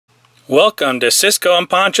Welcome to Cisco and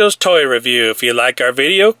Poncho's Toy Review. If you like our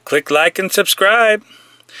video, click like and subscribe.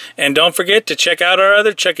 And don't forget to check out our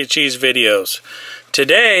other Chuck E. Cheese videos.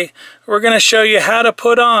 Today, we're going to show you how to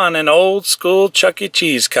put on an old school Chuck E.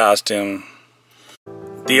 Cheese costume.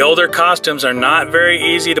 The older costumes are not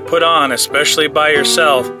very easy to put on, especially by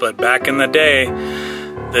yourself, but back in the day,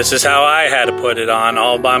 this is how I had to put it on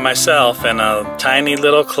all by myself in a tiny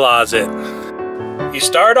little closet. You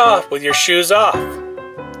start off with your shoes off.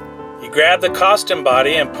 You grab the costume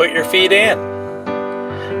body and put your feet in.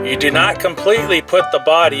 You do not completely put the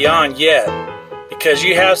body on yet, because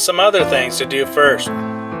you have some other things to do first.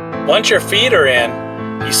 Once your feet are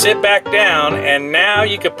in, you sit back down, and now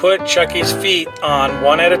you can put Chucky's feet on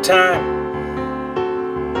one at a time.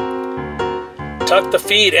 Tuck the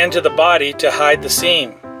feet into the body to hide the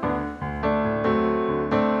seam.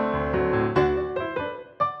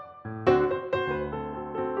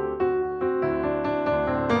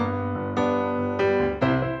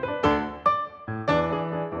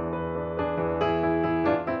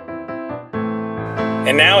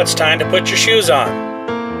 And now it's time to put your shoes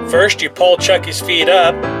on. First you pull Chucky's feet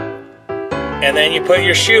up, and then you put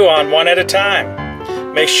your shoe on one at a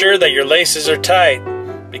time. Make sure that your laces are tight,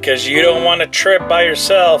 because you don't want to trip by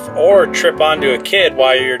yourself or trip onto a kid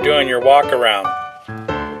while you're doing your walk around.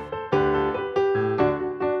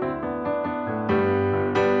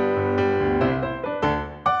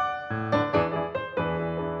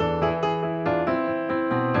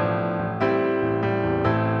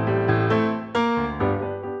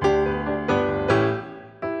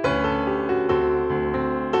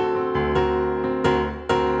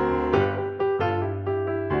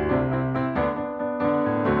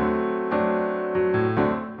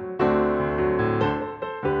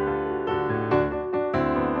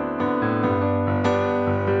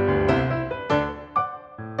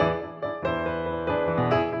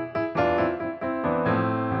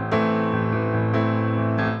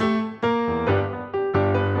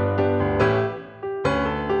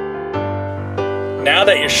 Now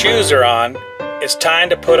that your shoes are on, it's time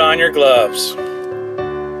to put on your gloves.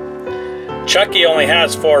 Chucky only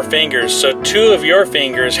has 4 fingers, so 2 of your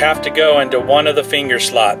fingers have to go into one of the finger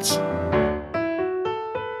slots.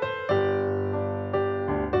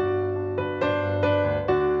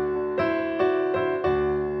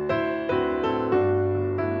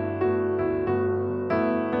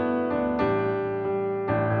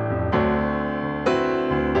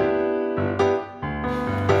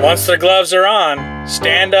 Once the gloves are on,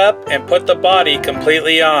 stand up and put the body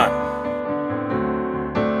completely on.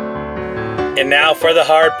 And now for the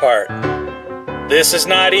hard part. This is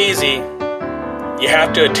not easy. You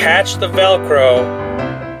have to attach the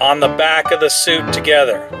Velcro on the back of the suit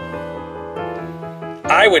together.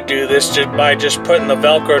 I would do this by just putting the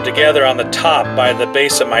Velcro together on the top by the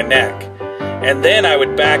base of my neck. And then I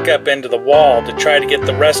would back up into the wall to try to get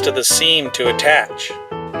the rest of the seam to attach.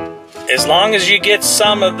 As long as you get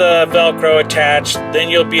some of the Velcro attached, then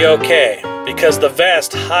you'll be okay, because the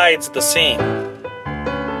vest hides the seam.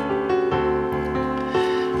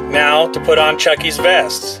 Now to put on Chucky's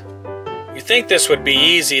vest. You think this would be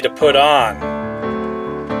easy to put on,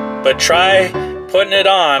 but try putting it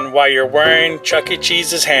on while you're wearing Chuck E.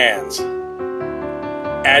 Cheese's hands.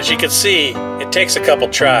 As you can see, it takes a couple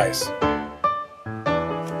tries.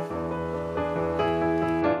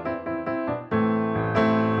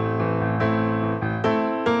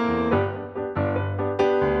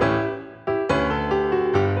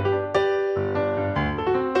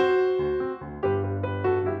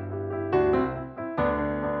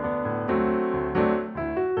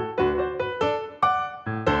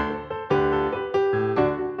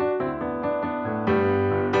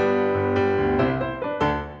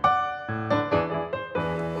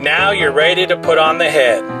 Now you're ready to put on the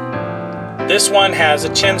head. This one has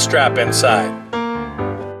a chin strap inside.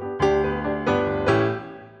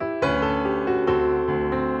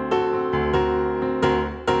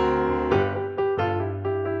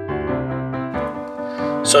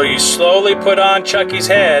 So you slowly put on Chucky's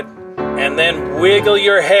head and then wiggle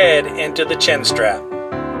your head into the chin strap.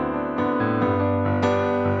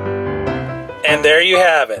 And there you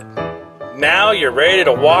have it. Now you're ready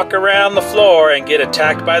to walk around the floor and get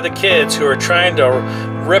attacked by the kids who are trying to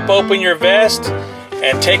rip open your vest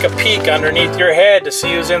and take a peek underneath your head to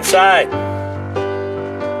see who's inside.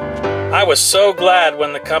 I was so glad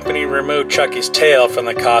when the company removed Chucky's tail from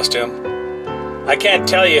the costume. I can't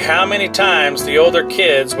tell you how many times the older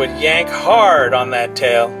kids would yank hard on that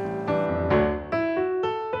tail.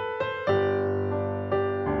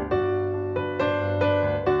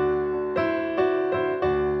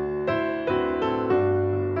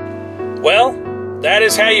 Well, that is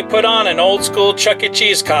is how you put on an old school Chuck E.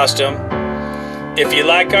 Cheese costume. If you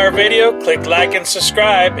like our video, click like and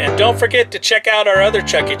subscribe, and don't forget to check out our other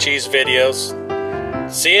Chuck E. Cheese videos.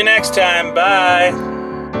 See you next time. Bye.